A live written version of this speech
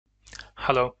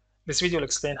Hello, this video will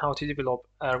explain how to develop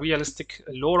a realistic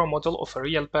LoRA model of a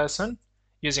real person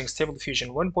using Stable Diffusion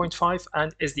 1.5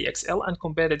 and SDXL and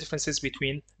compare the differences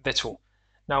between the two.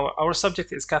 Now, our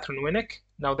subject is Catherine Winnick.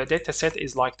 Now, the data set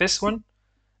is like this one.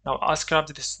 Now, I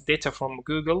scrapped this data from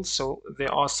Google, so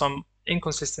there are some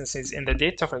inconsistencies in the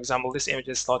data. For example, this image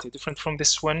is slightly different from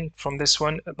this one,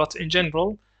 but in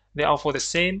general, they are for the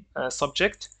same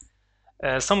subject.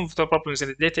 Some of the problems in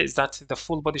the data is that the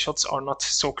full body shots are not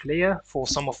so clear for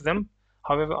some of them.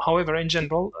 However, in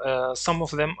general, some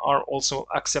of them are also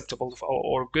acceptable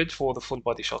or good for the full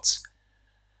body shots.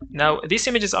 Now, these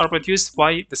images are produced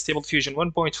by the Stable Diffusion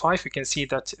 1.5. We can see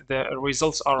that the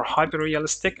results are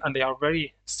hyper-realistic and they are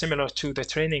very similar to the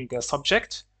training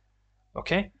subject.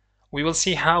 Okay, we will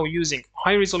see how using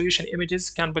high-resolution images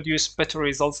can produce better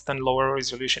results than lower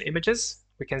resolution images.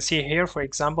 We can see here, for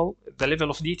example, the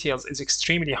level of details is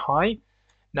extremely high.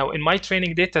 Now, in my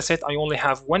training data set, I only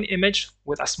have one image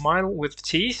with a smile with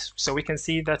teeth, so we can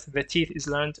see that the teeth is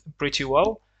learned pretty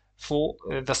well for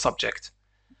the subject.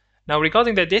 Now,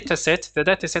 regarding the data set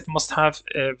must have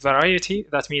a variety.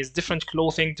 That means different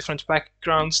clothing, different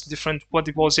backgrounds, different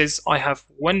body poses. I have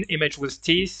one image with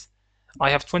teeth. I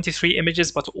have 23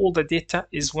 images, but all the data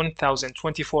is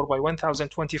 1024 by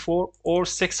 1024 or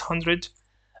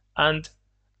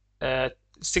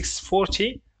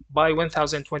 640 by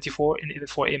 1024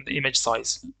 for the image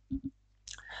size.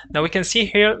 Now we can see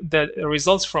here the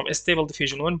results from Stable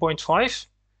Diffusion 1.5.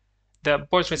 The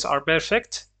portraits are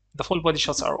perfect. The full body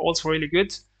shots are also really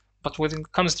good. But when it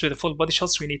comes to the full body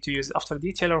shots, we need to use After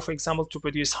Detailer, for example, to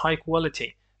produce high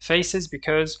quality faces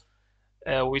because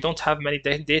we don't have many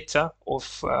data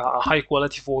of high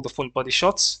quality for the full body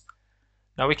shots.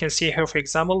 Now we can see here, for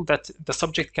example, that the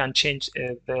subject can change,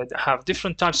 have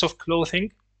different types of clothing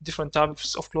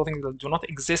that do not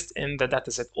exist in the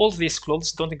dataset. All these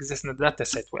clothes don't exist in the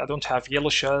dataset. I don't have yellow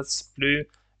shirts, blue,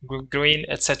 green,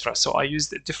 etc. So I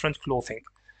used different clothing.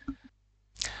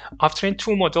 I've trained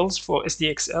two models for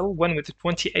SDXL, one with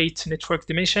 28 network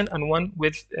dimension and one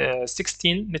with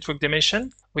 16 network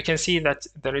dimension. We can see that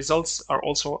the results are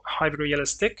also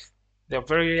hyper-realistic. They're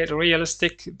very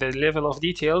realistic, the level of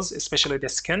details, especially the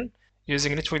skin.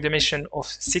 Using network dimension of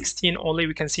 16 only,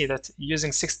 we can see that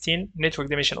using 16, network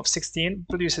dimension of 16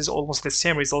 produces almost the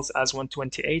same results as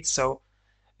 128. So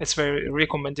it's very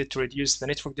recommended to reduce the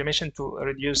network dimension to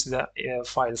reduce the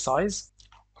file size.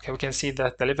 Okay, we can see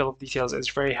that the level of details is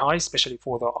very high, especially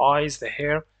for the eyes, the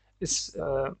hair. It's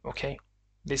okay.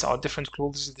 These are different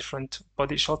clothes, different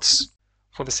body shots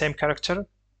for the same character.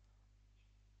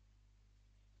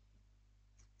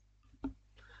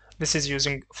 This is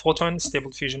using Photon Stable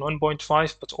Diffusion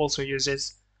 1.5, but also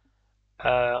uses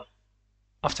After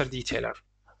Detailer.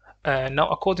 Now,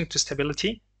 according to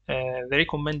stability, the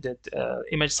recommended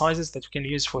image sizes that you can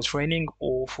use for training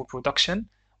or for production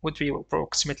would be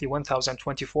approximately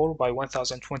 1024 by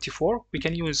 1024. We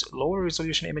can use lower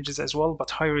resolution images as well,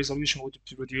 but higher resolution would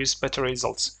produce better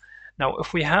results. Now,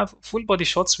 if we have full body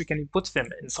shots, we can put them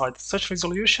inside such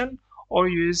resolution or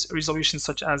use resolutions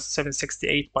such as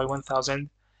 768 by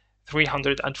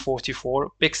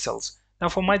 1344 pixels. Now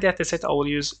for my dataset, I will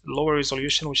use lower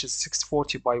resolution, which is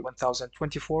 640 by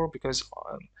 1024, because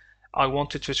I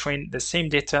wanted to train the same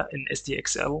data in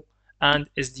SDXL and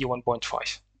SD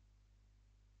 1.5.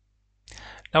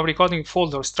 Now regarding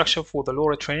folder structure for the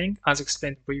LoRA training, as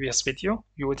explained in the previous video,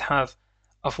 you would have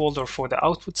a folder for the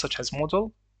output, such as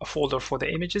model, a folder for the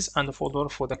images, and a folder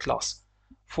for the class.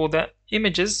 For the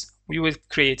images, we would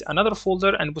create another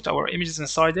folder and put our images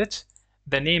inside it.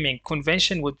 The naming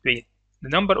convention would be the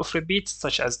number of repeats,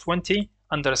 such as 20,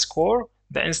 underscore,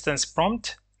 the instance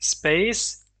prompt,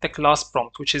 space, the class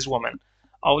prompt, which is woman.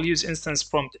 I will use instance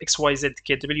prompt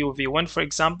XYZKWV1, for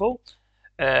example,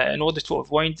 in order to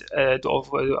avoid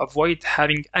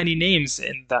having any names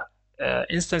in the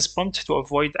instance prompt, to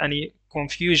avoid any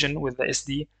confusion with the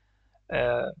SD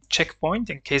checkpoint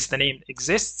in case the name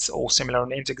exists or similar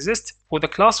names exist. For the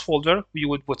class folder, we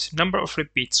would put number of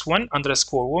repeats 1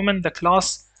 underscore woman, the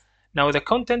class. Now the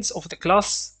contents of the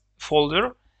class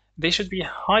folder, they should be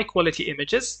high quality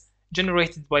images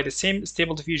generated by the same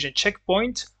Stable Diffusion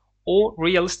checkpoint or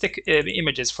realistic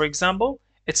images. For example,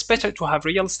 it's better to have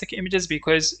realistic images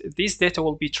because these data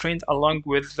will be trained along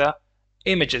with the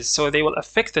images, so they will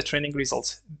affect the training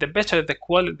results. The better the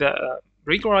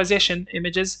regularization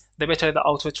images, the better the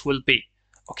output will be.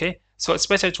 Okay, so it's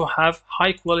better to have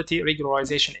high quality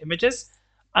regularization images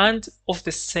and of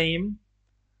the same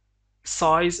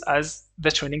size as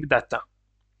the training data.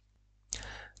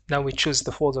 Now we choose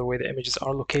the folder where the images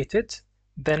are located.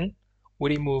 Then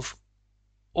we remove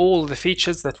all the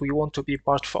features that we want to be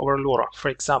part of our LoRA. For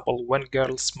example, when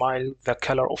girls smile, the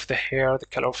color of the hair, the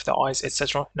color of the eyes,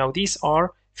 etc. Now these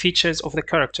are features of the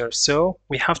character, so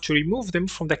we have to remove them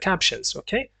from the captions,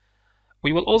 okay?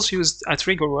 We will also use a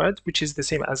trigger word, which is the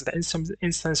same as the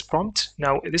instance prompt.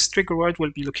 Now this trigger word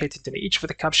will be located in each of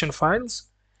the caption files.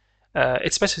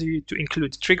 It's better to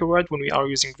include trigger word when we are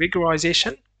using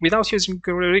rigorization. Without using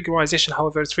rigorization,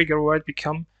 however, trigger word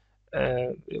become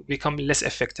less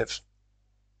effective.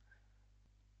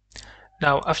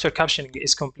 Now, after captioning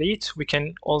is complete, we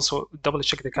can also double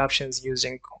check the captions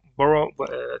using borrow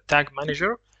tag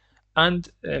manager and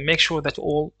make sure that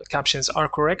all captions are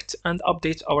correct and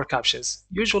update our captions.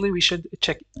 Usually we should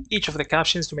check each of the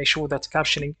captions to make sure that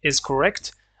captioning is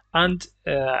correct and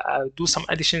do some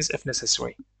additions if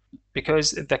necessary,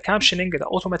 because the captioning, the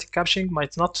automatic captioning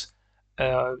might not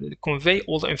convey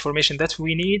all the information that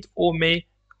we need or may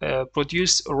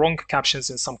produce wrong captions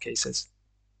in some cases.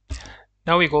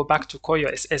 Now we go back to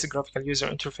Kohya SS graphical user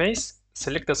interface,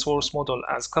 select the source model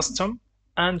as custom,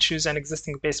 and choose an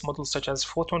existing base model such as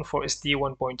Photon for SD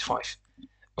 1.5.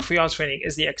 If we are training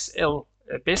SDXL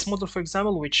base model, for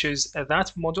example, we choose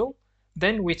that model.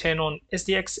 Then we turn on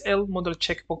SDXL model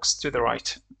checkbox to the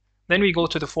right. Then we go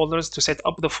to the folders to set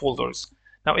up the folders.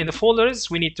 Now in the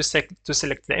folders, we need to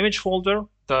select the image folder,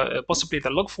 possibly the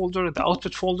log folder, the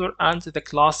output folder, and the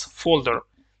class folder.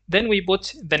 Then we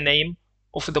put the name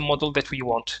of the model that we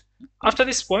want. After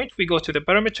this point, we go to the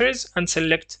parameters and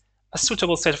select a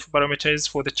suitable set of parameters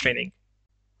for the training.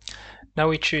 Now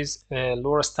we choose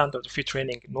LoRA standard if you're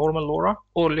training normal LoRA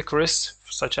or licorice,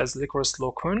 such as licorice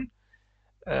locun,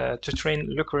 to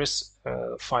train licorice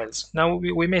files. Now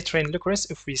we may train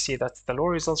licorice if we see that the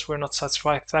LoRA results were not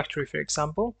satisfactory, for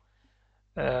example.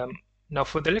 Now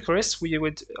for the licorice, we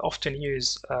would often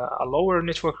use a lower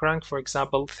network rank, for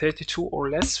example, 32 or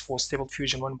less for Stable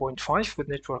Diffusion 1.5 with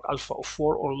network alpha of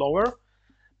 4 or lower.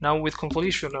 Now with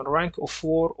convolution rank of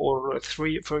 4 or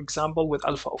 3, for example, with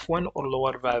alpha of 1 or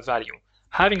lower value.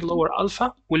 Having lower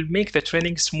alpha will make the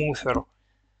training smoother.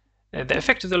 The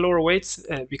effect of the lower weights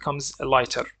becomes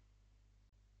lighter.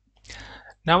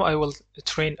 Now I will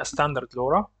train a standard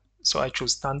LoRa. So I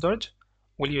choose standard.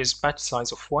 We'll use batch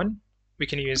size of 1. We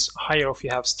can use higher if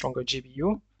you have stronger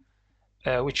GPU.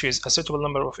 We choose a suitable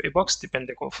number of epochs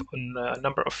depending on the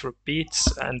number of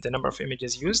repeats and the number of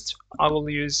images used.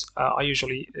 I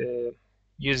usually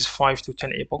use 5 to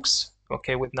 10 epochs,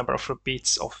 okay, with number of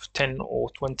repeats of 10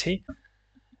 or 20.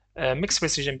 Mixed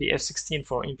precision BF16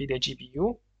 for NVIDIA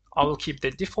GPU. I will keep the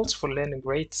defaults for learning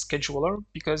rate scheduler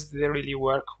because they really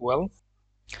work well.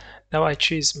 Now I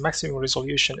choose maximum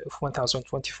resolution of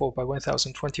 1024 by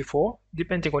 1024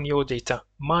 depending on your data.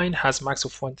 Mine has max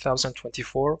of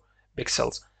 1024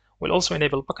 pixels. We'll also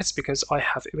enable buckets because I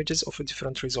have images of a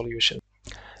different resolution.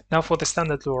 Now for the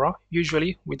standard LoRa,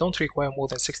 usually we don't require more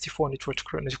than 64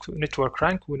 network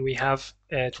rank when we have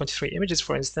 23 images,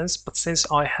 for instance, but since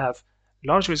I have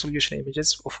large resolution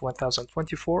images of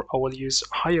 1024, I will use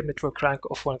higher network rank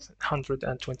of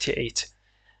 128.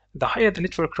 The higher the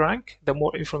network rank, the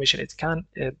more information it can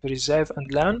preserve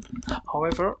and learn.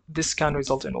 However, this can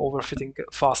result in overfitting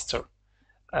faster.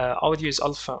 I would use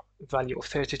alpha value of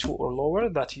 32 or lower.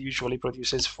 That usually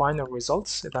produces finer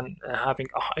results than having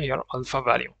a higher alpha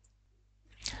value.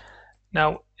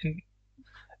 Now,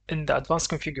 in the advanced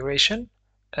configuration,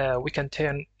 we can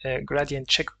turn gradient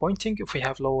check pointing if we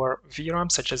have lower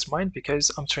VRAM, such as mine,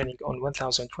 because I'm training on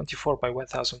 1024 by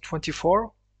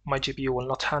 1024. My GPU will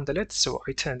not handle it, so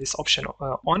I turn this option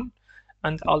on,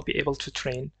 and I'll be able to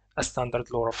train a standard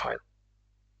LoRa file.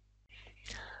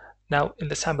 Now, in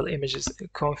the sample images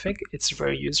config, it's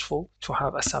very useful to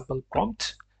have a sample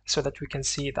prompt so that we can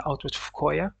see the output of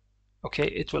Kohya. Okay,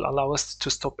 it will allow us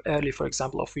to stop early, for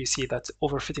example, if we see that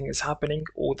overfitting is happening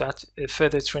or that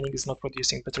further training is not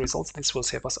producing better results. This will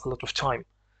save us a lot of time.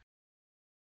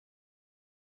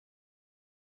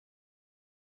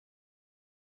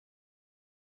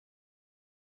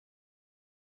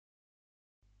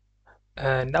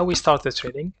 Now we start the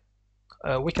training.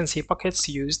 We can see buckets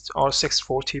used are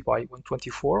 640 by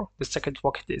 124. The second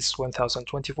bucket is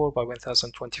 1024 by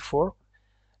 1024.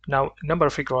 Now, number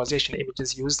of regularization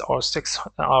images used are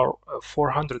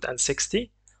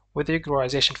 460 with a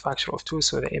regularization factor of 2,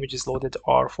 so the images loaded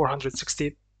are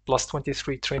 460 plus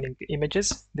 23 training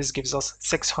images. This gives us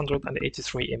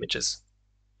 683 images.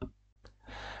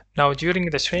 Now, during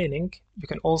the training, you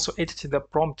can also edit the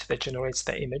prompt that generates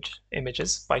the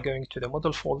images by going to the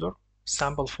model folder,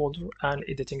 sample folder, and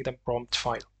editing the prompt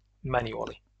file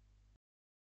manually.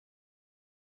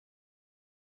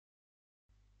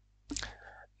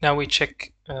 Now we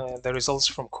check the results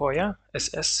from Kohya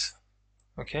SS.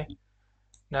 Okay.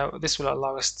 Now this will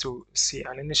allow us to see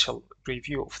an initial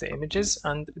preview of the images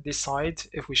and decide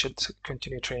if we should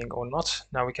continue training or not.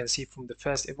 Now we can see from the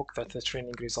first epoch that the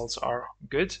training results are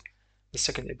good. The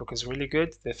second epoch is really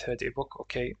good. The third epoch,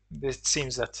 okay, it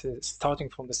seems that starting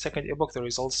from the second epoch the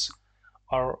results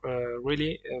are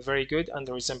really very good and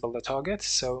resemble the target.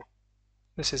 So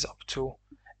this is up to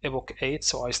epoch 8,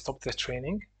 so I stopped the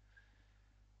training.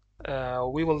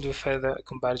 We will do further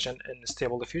comparison in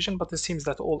stable diffusion, but it seems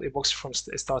that all epochs from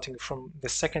starting from the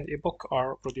second epoch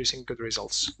are producing good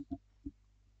results.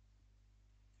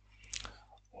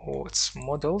 Oh, it's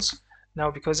models. Now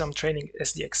because I'm training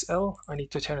SDXL, I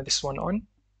need to turn this one on.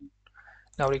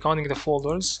 Now regarding the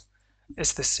folders,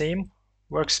 it's the same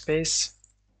workspace.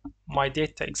 My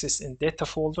data exists in data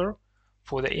folder.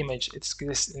 For the image, it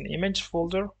exists in image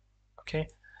folder. Okay.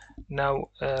 Now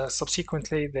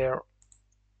subsequently there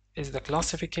is the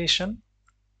classification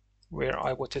where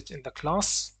I put it in the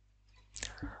class.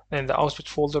 Then the output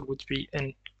folder would be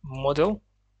in model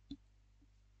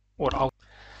or out.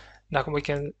 Now we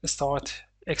can start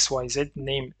XYZ,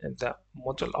 name the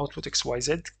model output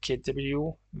XYZ,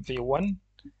 KW V1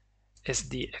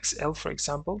 SDXL, for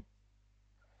example.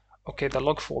 Okay, the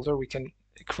log folder, we can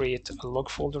create a log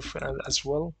folder as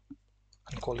well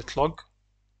and call it log.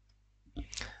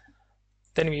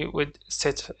 Then we would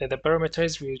set the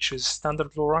parameters. We would choose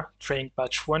standard LoRa, training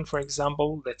batch 1, for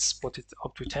example. Let's put it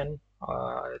up to 10.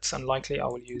 It's unlikely I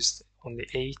will use only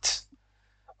 8.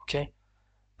 Okay.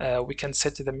 We can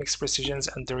set the mix precisions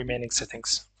and the remaining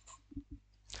settings.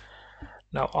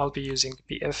 Now I'll be using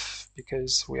PF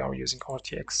because we are using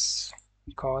RTX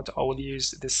card. I will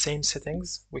use the same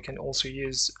settings. We can also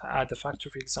use add a factor,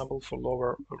 for example, for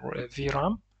lower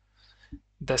VRAM.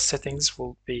 The settings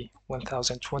will be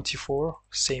 1024,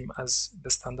 same as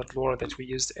the standard LoRa that we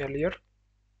used earlier.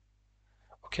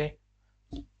 Okay.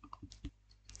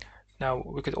 Now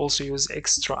we could also use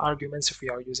extra arguments if we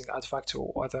are using add factor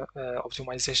or other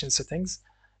optimization settings.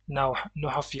 Now no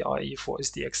HAF-VIE for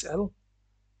SDXL.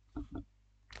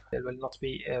 It will not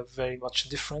be very much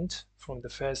different from the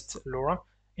first LoRa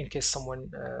in case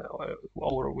someone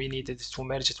or we needed to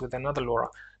merge it with another LoRa.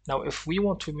 Now if we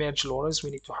want to merge LoRas, we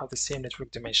need to have the same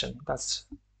network dimension. That's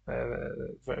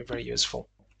very, very useful.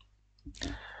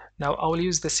 Now I will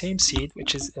use the same seed,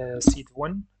 which is seed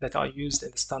 1 that I used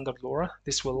in the standard LoRa.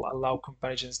 This will allow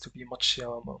comparisons to be much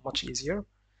easier.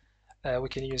 We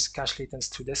can use cache latents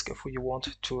to disk if we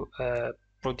want to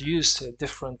produce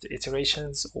different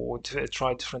iterations or to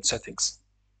try different settings.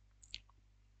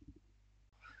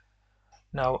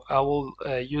 Now I will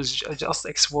use just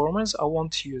X-warmers. I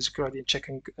want to use gradient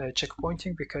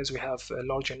checkpointing because we have a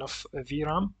large enough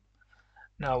VRAM.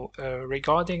 Now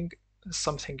regarding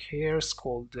something here is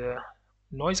called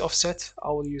noise offset, I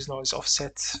will use noise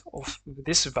offset of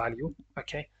this value.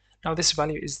 Okay. Now this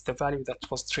value is the value that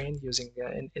was trained using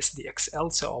in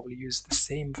SDXL, so I will use the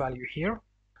same value here.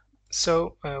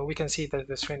 So we can see that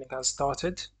the training has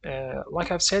started.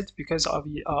 Like I've said, because I've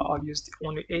used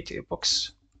only 8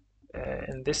 epochs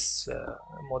in this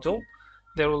model,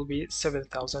 there will be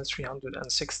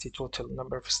 7,360 total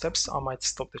number of steps. I might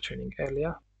stop the training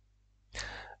earlier.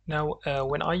 Now,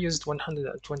 when I used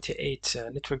 128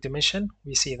 network dimension,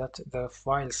 we see that the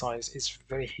file size is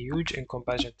very huge in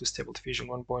comparison to Stable Diffusion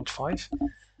 1.5.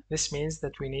 This means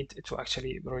that we need to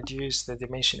actually reduce the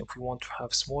dimension if we want to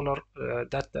have smaller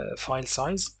data file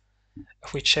size.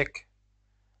 If we check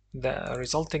the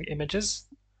resulting images,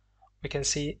 we can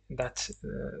see that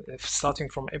if starting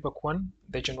from epoch 1,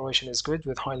 the generation is good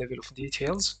with high level of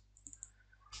details.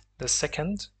 The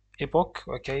second epoch,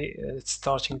 okay, it's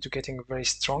starting to getting very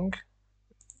strong.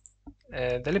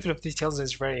 The level of details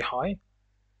is very high.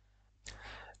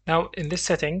 Now in this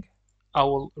setting, I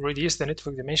will reduce the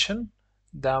network dimension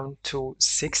down to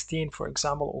 16, for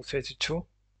example, or 32.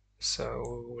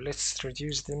 So let's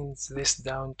reduce this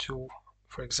down to,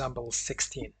 for example,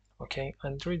 16. Okay,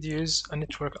 and reduce a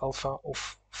network alpha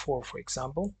of 4, for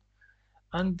example,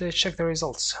 and check the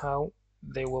results, how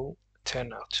they will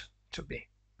turn out to be.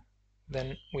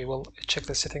 Then we will check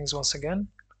the settings once again.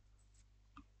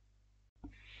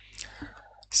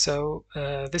 So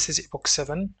this is epoch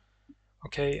 7.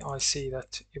 Okay, I see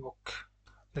that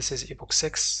this is epoch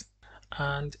 6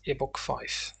 and epoch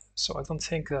 5. So I don't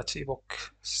think that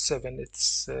epoch 7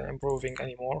 it's improving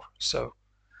anymore. So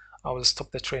I will stop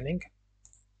the training.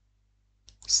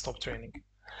 Stop training.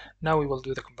 Now we will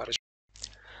do the comparison.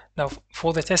 Now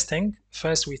for the testing,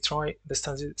 first we try the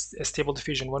standard Stable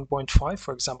Diffusion 1.5,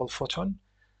 for example, photon.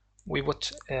 We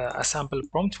put a sample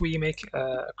prompt. We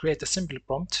create a simple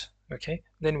prompt. Okay.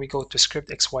 Then we go to script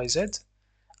XYZ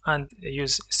and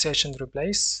use search and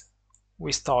replace.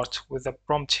 We start with the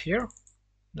prompt here.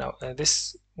 Now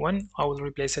this one, I will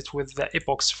replace it with the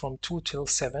epochs from 2 till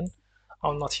 7.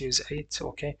 I'll not use 8,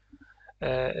 okay.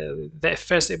 The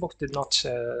first epoch did not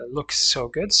look so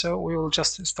good, so we will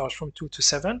just start from 2 to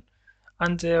 7.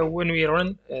 And when we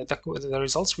run the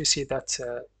results, we see that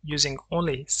using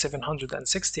only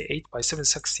 768 by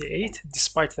 768,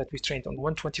 despite that we trained on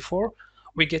 124,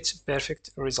 we get perfect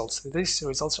results. These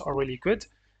results are really good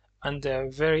and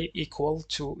very equal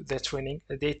to the training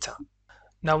data.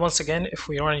 Now, once again, if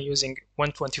we run using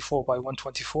 124 by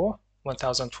 124,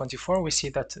 1024, we see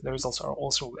that the results are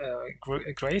also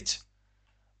great.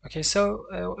 Okay, so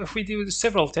if we do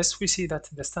several tests, we see that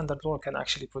the standard LoRa can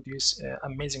actually produce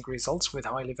amazing results with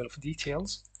high level of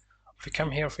details. If we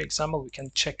come here, for example, we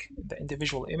can check the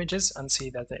individual images and see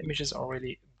that the images are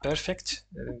really perfect.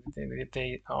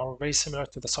 They are very similar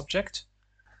to the subject.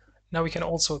 Now we can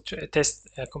also test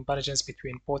comparisons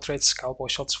between portraits, cowboy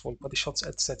shots, full body shots,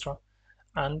 etc.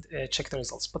 and check the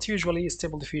results. But usually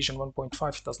Stable Diffusion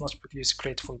 1.5 does not produce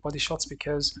great full body shots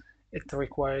because it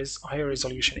requires higher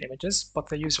resolution images, but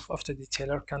the use of After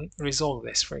Detailer can resolve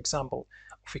this. For example,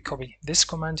 if we copy this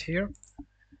command here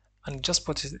and just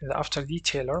put it in the After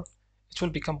Detailer, it will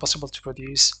become possible to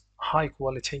produce high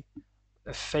quality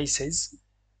faces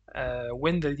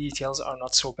when the details are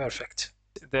not so perfect.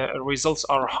 The results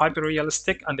are hyper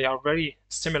realistic and they are very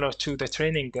similar to the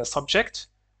training subject.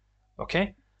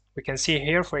 Okay, we can see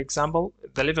here, for example,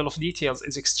 the level of details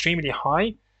is extremely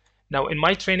high. Now, in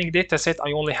my training data set,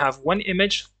 I only have one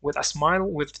image with a smile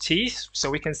with teeth, so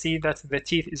we can see that the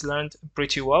teeth is learned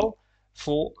pretty well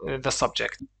for the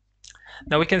subject.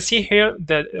 Now, we can see here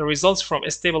the results from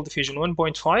Stable Diffusion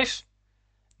 1.5.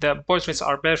 The portraits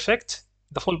are perfect.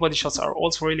 The full body shots are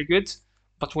also really good.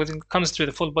 But when it comes to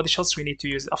the full body shots, we need to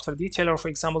use After Detailer, for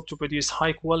example, to produce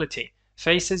high quality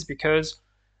faces because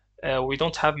we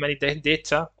don't have many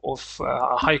data of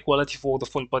high quality for the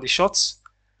full body shots.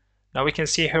 Now we can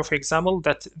see here, for example,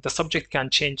 that the subject can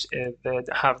change,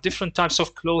 have different types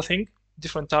of clothing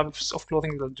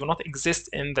that do not exist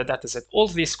in the dataset. All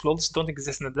these clothes don't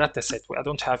exist in the dataset. I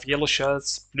don't have yellow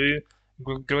shirts, blue,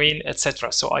 green,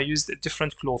 etc. So I used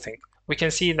different clothing. We can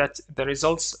see that the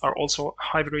results are also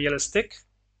hyper realistic.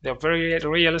 They're very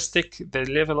realistic. The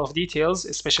level of details,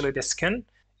 especially the skin,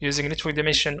 using network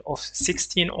dimension of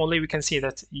 16 only, we can see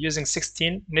that using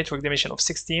 16, network dimension of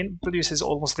 16 produces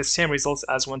almost the same results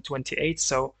as 128.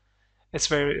 So it's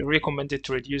very recommended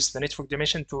to reduce the network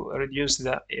dimension to reduce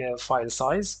the file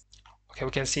size. Okay, we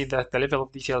can see that the level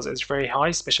of details is very high,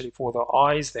 especially for the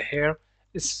eyes, the hair.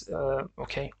 It's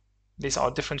okay. These are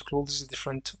different clothes,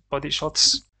 different body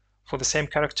shots for the same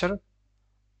character.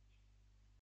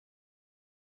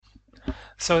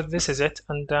 So this is it,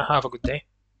 and have a good day.